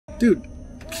Dude,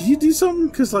 can you do something?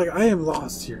 Because, like, I am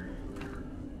lost here.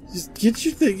 Just get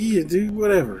your thingy and do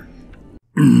whatever.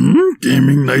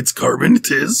 Gaming Knights Carbon it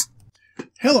is.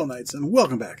 Hello, Knights, and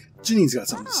welcome back. Janine's got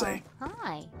something to say.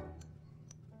 Hi.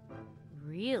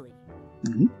 Really?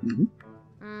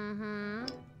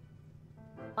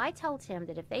 I told him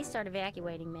that if they start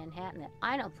evacuating Manhattan, that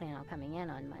I don't plan on coming in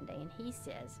on Monday, and he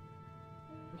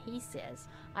says,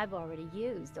 I've already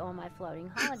used all my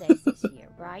floating holidays this year,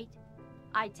 right?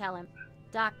 I tell him,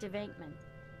 Dr. Venkman,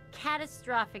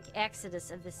 catastrophic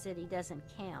exodus of the city doesn't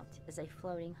count as a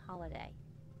floating holiday.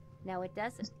 No, it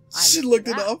doesn't. She looked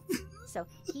it up. So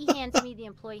he hands me the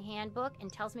employee handbook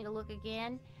and tells me to look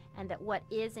again, and that what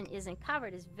is and isn't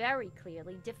covered is very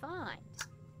clearly defined.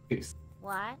 Peace.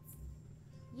 What?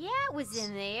 Yeah, it was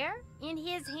in there. In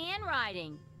his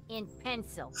handwriting. In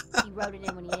pencil. He wrote it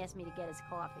in when he asked me to get his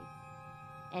coffee.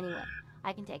 Anyway,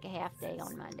 I can take a half day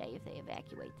on Monday if they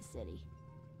evacuate the city.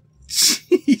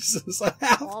 Jesus, a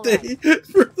half day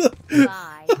for the...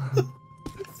 Bye.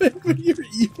 Venkman, you're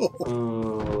evil.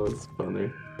 Oh, that's funny.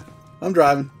 I'm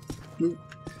driving. Oop.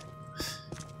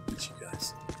 Get you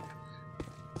guys.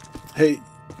 Hey,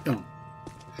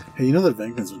 hey, you know that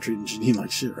Venkman's been treating Janine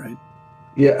like shit, right?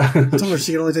 Yeah. Tell her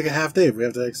she can only take a half day if we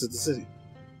have to exit the city.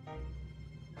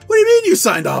 What do you mean you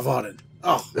signed off on it?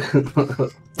 Oh.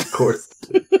 Of course.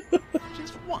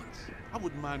 Just once. I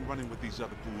wouldn't mind running with these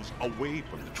other fools away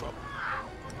from the trouble.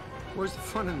 Where's the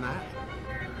fun in that?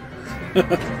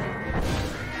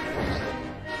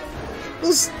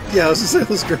 Yeah, I was just saying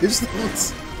those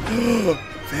gravestones.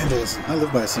 Vandalism. I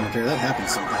live by a cemetery. That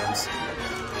happens sometimes.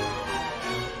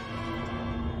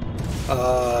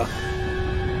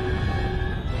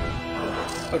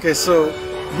 Okay, so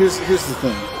here's the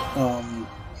thing.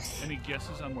 Any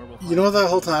guesses on where we'll you know that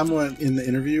whole time when in the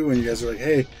interview when you guys were like,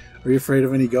 "Hey, are you afraid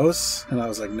of any ghosts?" And I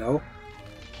was like, "No."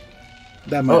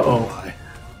 That might be a lie.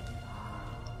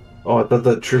 Oh, I thought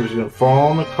that tree was gonna fall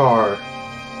on the car.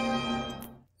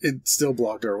 It still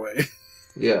blocked our way.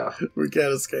 Yeah. We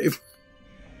can't escape.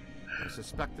 I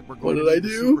suspect that we're What going did I to need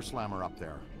do? a super slammer up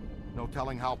there. No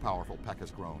telling how powerful Peck has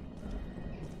grown.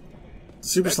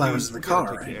 Super Slammer's in the car,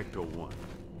 take right? the Ecto 1.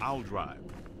 I'll drive.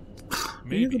 You're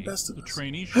Maybe the best of the us.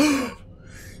 trainee should drive.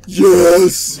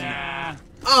 Yes! Nah.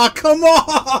 Ah, come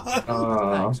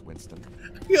on! Thanks, Winston.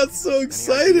 I got so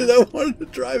excited. I wanted to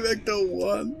drive Ecto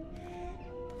 1.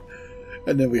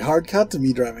 And then we hard cut to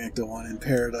me driving Ecto 1 in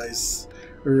Paradise.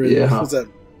 Or in, Yeah. what's that?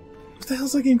 What the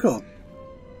hell's that game called?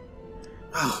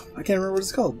 Oh, I can't remember what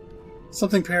it's called.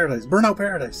 Something Paradise. Burnout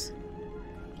Paradise.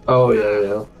 Oh,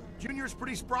 yeah. Junior's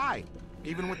pretty spry,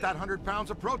 even with that 100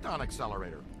 pounds of proton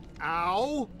accelerator.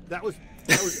 Ow! That was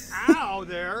ow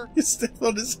there. He stepped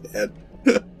on his head.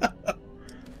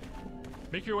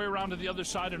 Make your way around to the other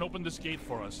side and open this gate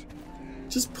for us.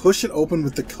 Just push it open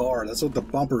with the car. That's what the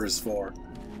bumper is for.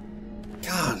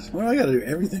 God, why do I gotta do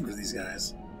everything for these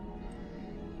guys?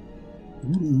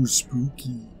 Ooh,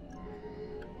 spooky.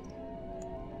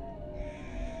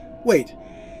 Wait.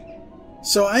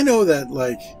 So I know that,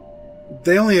 like,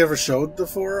 they only ever showed the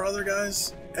 4 other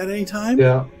guys at any time?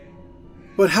 Yeah.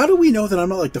 But how do we know that I'm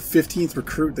not, like, the 15th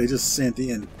recruit they just sent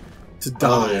in to die?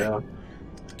 Oh, yeah.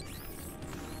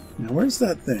 Now, where's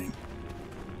that thing?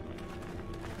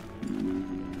 I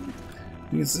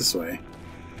think it's this way.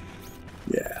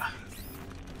 Yeah.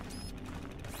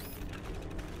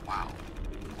 Wow.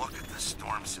 Look at the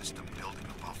storm system building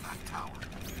above that tower.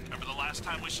 Remember the last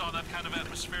time we saw that kind of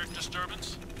atmospheric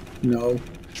disturbance? No.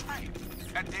 That's right.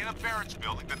 At Dana Barrett's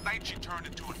building, the night she turned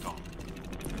into a dome.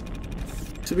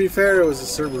 To be fair, it was a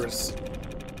Cerberus.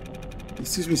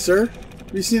 Excuse me, sir?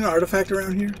 Have you seen an artifact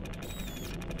around here?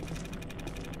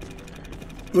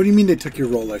 What do you mean they took your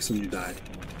Rolex when you died?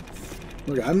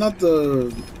 Look, I'm not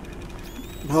the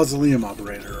mausoleum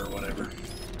operator or whatever.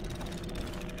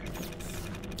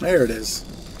 There it is.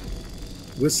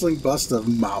 Whistling bust of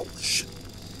Mouch.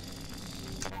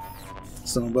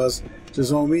 Stone Buzz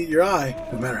just won't meet your eye,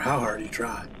 no matter how hard you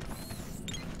try.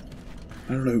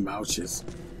 I don't know who Mouch is.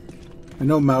 I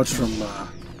know Mouch from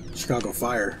Chicago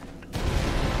Fire.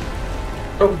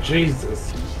 Oh,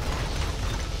 Jesus.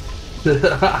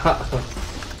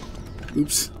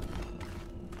 Oops.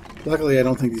 Luckily, I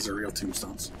don't think these are real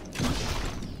tombstones.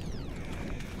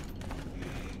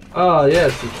 Oh,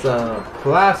 yes, it's a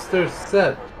plaster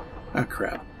set. Ah,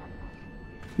 crap.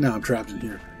 Now I'm trapped in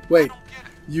here. Wait,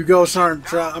 you ghosts aren't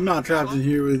trapped. I'm not trapped in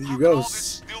here with you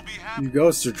ghosts. You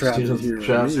ghosts are trapped in here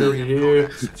Trapped with in me. here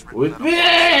with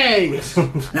me!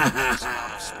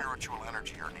 Spiritual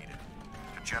energy are needed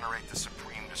to generate the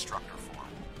Supreme Destructor form.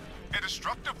 A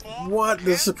destructor form? What?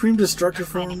 The Supreme Destructor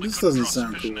form? Probably This couldn't doesn't draw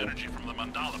sound sufficient cool. energy from the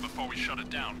mandala before we shut it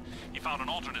down. If found an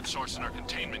alternate source in our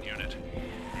containment unit.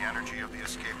 The energy of the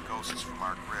escaped ghosts from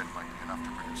our grid might be enough to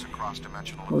produce a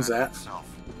cross-dimensional What was event that? itself.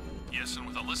 Yes, and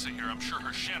with Alyssa here, I'm sure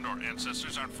her Shandor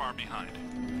ancestors aren't far behind.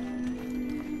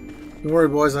 Don't worry,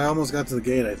 boys. I almost got to the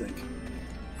gate, I think.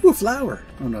 Ooh, a flower.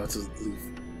 Oh, no, it's a leaf.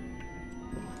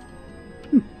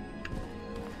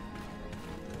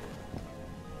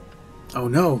 Oh,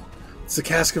 no. It's the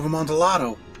cask of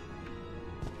Amontillado.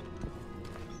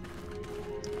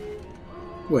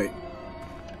 Wait.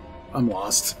 I'm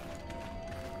lost.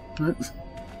 What?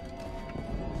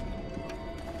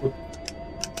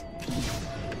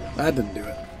 That didn't do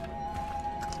it.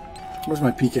 Where's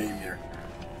my PKE meter?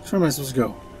 Where am I supposed to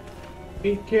go?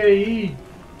 PKE.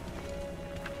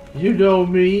 You know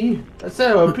me. I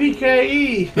said a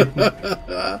PKE.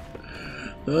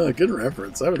 Good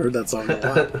reference. I haven't heard that song in a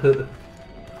while.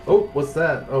 Oh, what's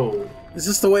that? Oh, Is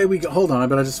this the way we go? Hold on, I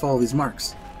bet I just follow these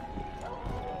marks.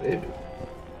 maybe.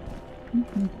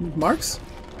 Marks?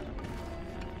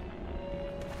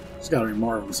 There's gotta be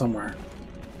more of them somewhere.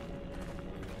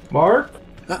 Mark?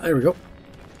 Ah, there we go.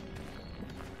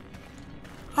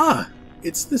 Ah,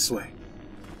 it's this way.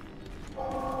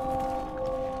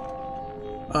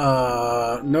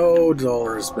 No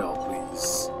Dolores Bell,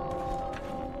 please.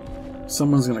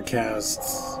 Someone's gonna cast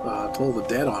Toll the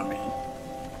Dead on me.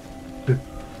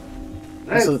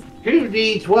 That's So-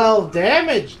 2d12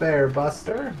 damage there,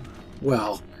 Buster.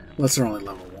 Well, unless they're only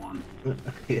level 1.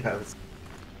 Yes.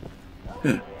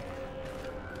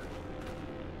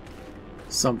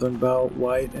 Something about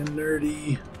white and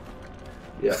nerdy.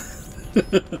 Yeah.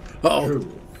 Uh-oh.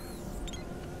 True.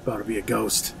 About to be a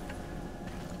ghost.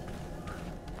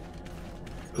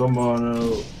 Come on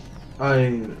out. I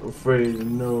ain't afraid of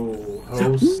no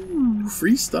host. Ooh,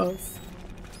 free stuff.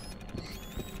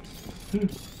 Good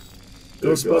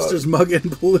Ghostbusters mug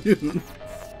and balloon.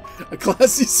 A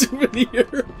classy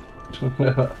souvenir.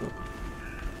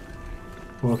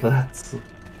 Well, that's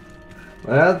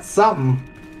something.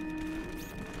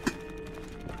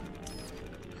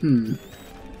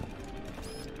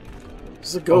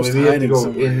 There's a ghost Maybe you have to hiding go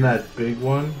somewhere. in that big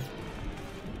one.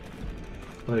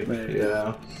 Like, Maybe.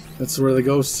 yeah. That's where the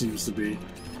ghost seems to be.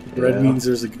 Red Yeah. means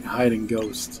there's a hiding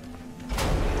ghost.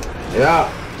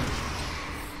 Yeah.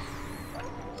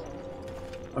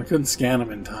 I couldn't scan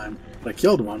him in time, but I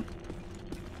killed one.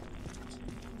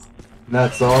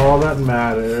 That's all that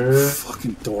matters.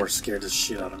 Fucking door scared the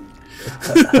shit out of me.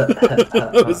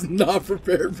 I was not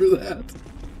prepared for that.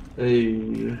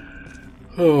 Hey.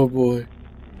 Oh boy.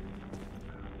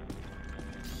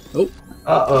 Oh,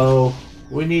 Uh-oh.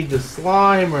 We need the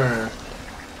Slimer.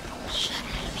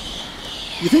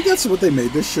 you think that's what they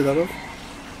made this shit out of?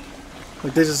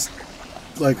 Like they just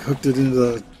like hooked it into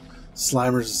the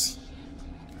Slimer's.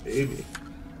 Baby.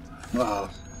 Wow.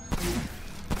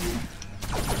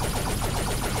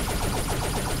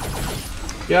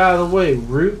 Get out of the way,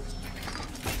 Root.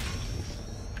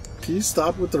 Can you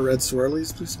stop with the red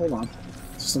swirlies, please? Hold on. Is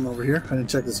there some over here? I didn't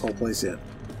check this whole place yet.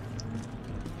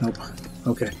 Nope.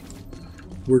 Okay.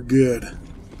 We're good.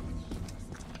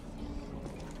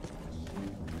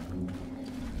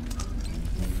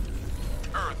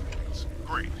 Earthlings.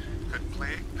 Great. Could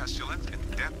plague, pestilence,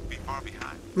 and death be far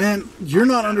behind? Man, you're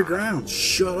not underground.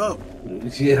 Shut up.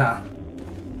 Yeah.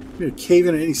 You're gonna cave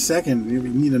in at any second. We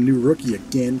need a new rookie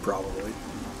again, probably.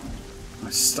 I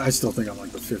still think I'm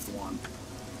like the 5th one.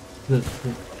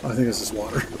 I think it's just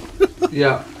water.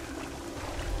 Yeah.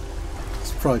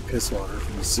 It's probably piss water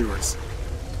from the sewers.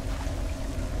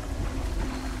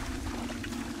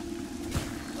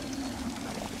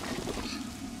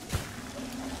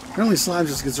 Apparently slime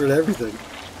just gets rid of everything.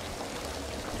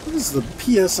 What is the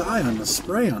PSI on the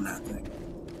spray on that thing?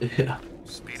 Yeah.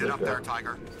 Speed it up there,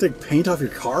 Tiger. Take paint off your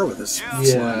car with this Yeah,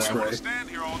 slime I want spray. to stand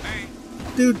here all day.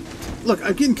 Dude, look,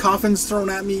 I'm getting coffins thrown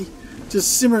at me.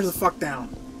 Just simmer the fuck down.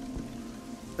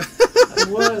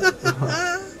 What?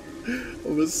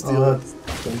 I'm gonna steal Oh, it.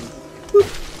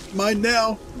 that's... Mine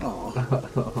now. Oh,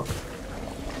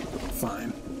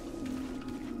 fine.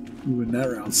 You win that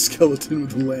round, skeleton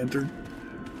with a lantern.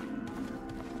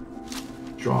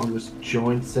 Strongest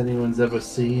joints anyone's ever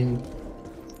seen.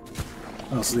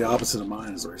 Oh, so the opposite of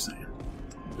mine is what you're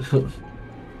saying.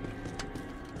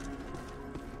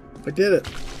 I did it.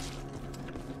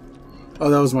 Oh,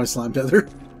 that was my slime tether.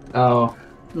 Oh.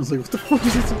 I was like, what the fuck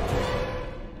is this?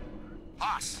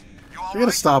 Boss, you all I gotta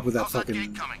right? stop with that How's fucking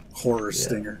gate coming? horror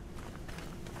stinger.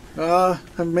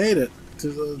 I've made it to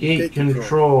the Gate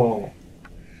control.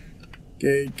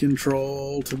 Gate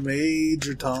control to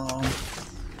Major Tom.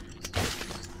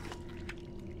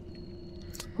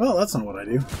 Well, that's not what I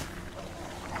do.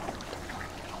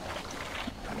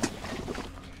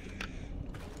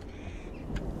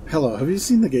 Hello, have you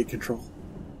seen the gate control?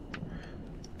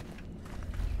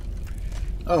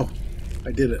 Oh,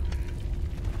 I did it.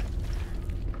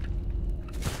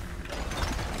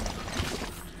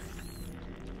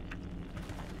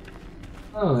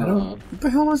 Oh. What the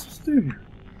hell am I supposed to do here?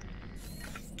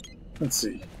 Let's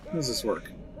see. How does this work?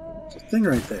 There's a thing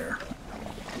right there.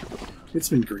 It's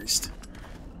been greased.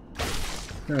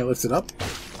 Alright, lift it up.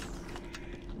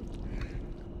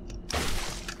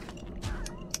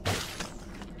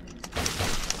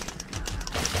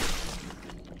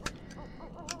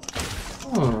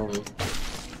 Oh.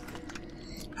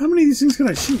 How many of these things can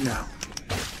I shoot now?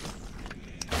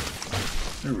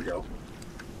 There we go.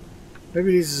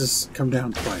 Maybe these just come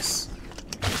down twice.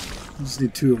 I just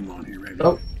need 2 of them on here, maybe.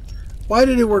 Oh. Why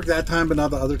did it work that time but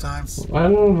not the other times? I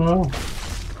don't know.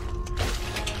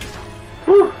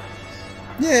 Whew.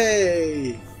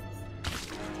 Yay!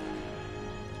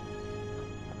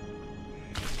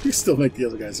 You still make the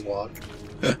other guys walk.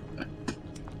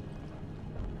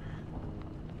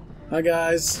 Hi,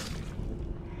 guys.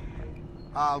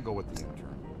 I'll go with the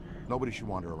intern. Nobody should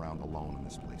wander around alone in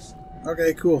this place.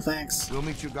 Okay, cool, thanks. We'll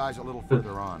meet you guys a little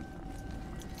further on.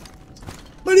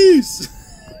 Buddies!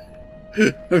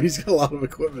 He's got a lot of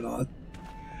equipment on.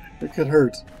 It could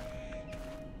hurt.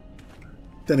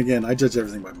 Then again, I judge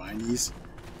everything by my knees.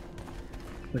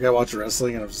 Like, I watch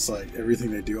wrestling and I'm just like,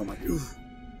 everything they do, I'm like, ooh.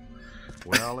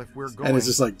 Well, if we're going... And it's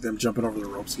just like them jumping over the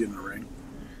ropes to get in the ring.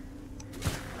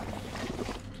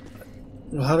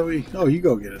 Well, how do we... Oh, you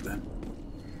go get it then.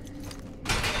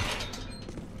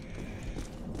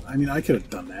 I mean, I could have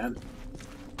done that.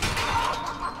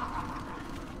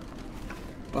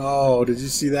 Oh, did you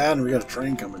see that? And we got a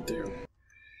train coming too.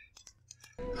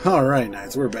 Alright,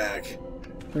 Knights, we're back.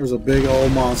 There was a big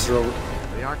old monster over...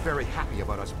 They aren't very happy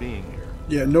about us being here.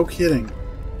 Yeah, no kidding.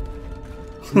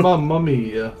 Mamma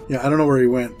mia. Yeah, I don't know where he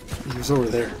went. He was over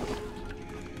there.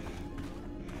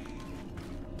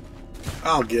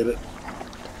 I'll get it.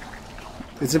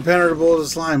 It's impenetrable to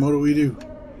slime. What do we do?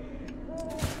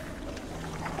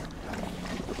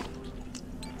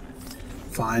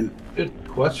 Fine. Good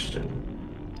question.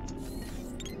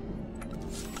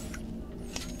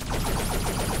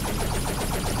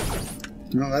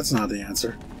 No, that's not the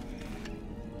answer.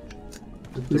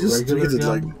 Is it We the just regular tweeted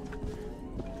like... gun?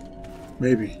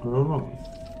 Maybe. I don't know.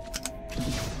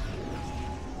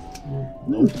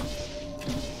 Nope.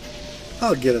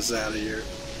 I'll get us out of here.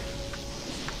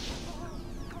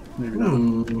 Maybe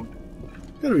not.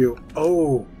 Gotta be...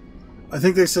 Oh! I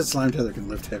think they said Slime Tether can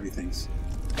lift heavy things.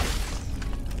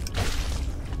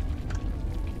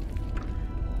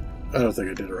 I don't think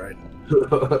I did it right.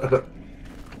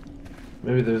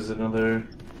 Maybe there's another...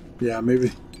 Yeah,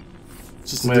 maybe.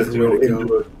 Just a Might have to different go way to into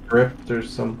go. a crypt or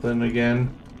something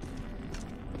again.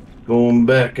 Going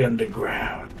back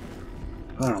underground.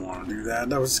 I don't want to do that.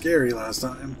 That was scary last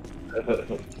time.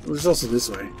 There's also this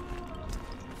way.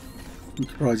 We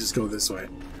could probably just go this way.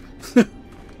 I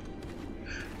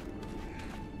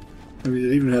mean,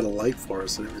 it even had a light for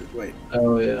us. Wait.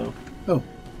 Oh, yeah. Oh.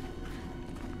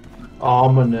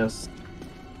 Ominous.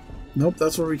 Nope,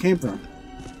 that's where we came from.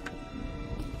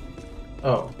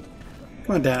 Oh.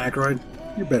 Come on, Dan Aykroyd.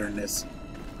 You're better than this.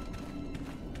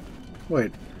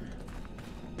 Wait.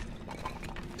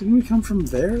 Didn't we come from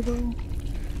there, though?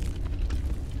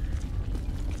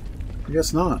 I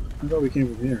guess not. I thought we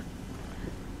came from here.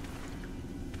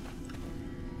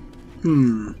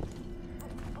 Hmm.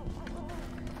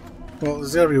 Well,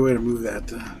 there's gotta be a way to move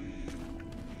that.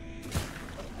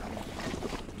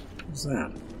 What's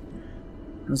that?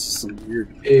 That's just some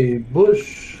weird... A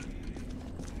bush.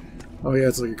 Oh yeah,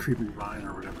 it's like a creeping vine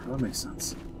or whatever. That makes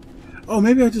sense. Oh,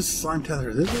 maybe I just slime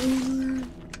tether this over there?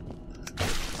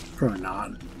 Probably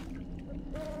not.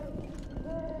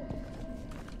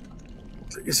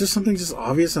 Is there something just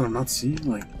obvious that I'm not seeing?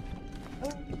 Like...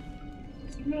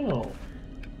 No.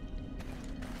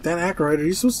 Dan Aykroyd, are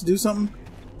you supposed to do something?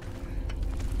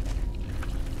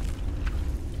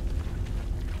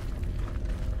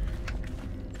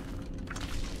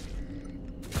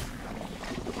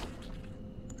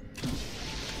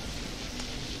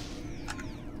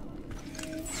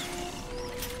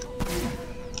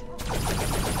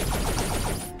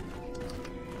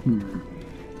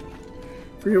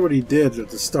 Forget what he did at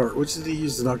the start. Which did he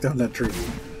use to knock down that tree?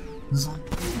 This one?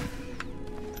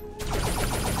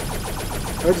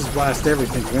 I just blast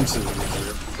everything eventually.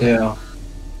 Yeah.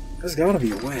 There's gotta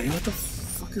be a way. What the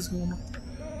fuck is going on?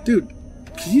 Dude,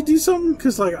 can you do something?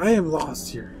 Because, like, I am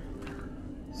lost here.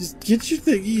 Just get your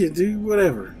thingy and do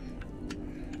whatever.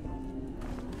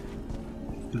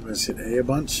 I'm gonna hit A a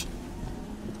bunch.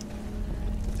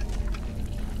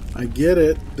 I get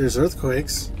it. There's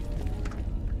earthquakes.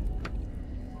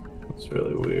 It's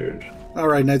really weird.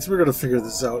 Alright, Knights, we're gonna figure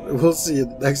this out. We'll see you in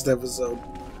the next episode.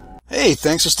 Hey,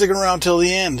 thanks for sticking around till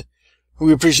the end.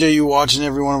 We appreciate you watching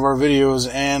every one of our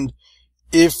videos, and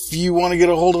if you want to get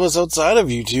a hold of us outside of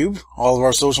YouTube, all of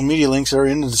our social media links are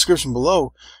in the description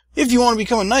below. If you want to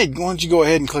become a Knight, why don't you go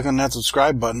ahead and click on that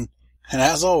subscribe button. And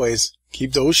as always,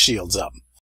 keep those shields up.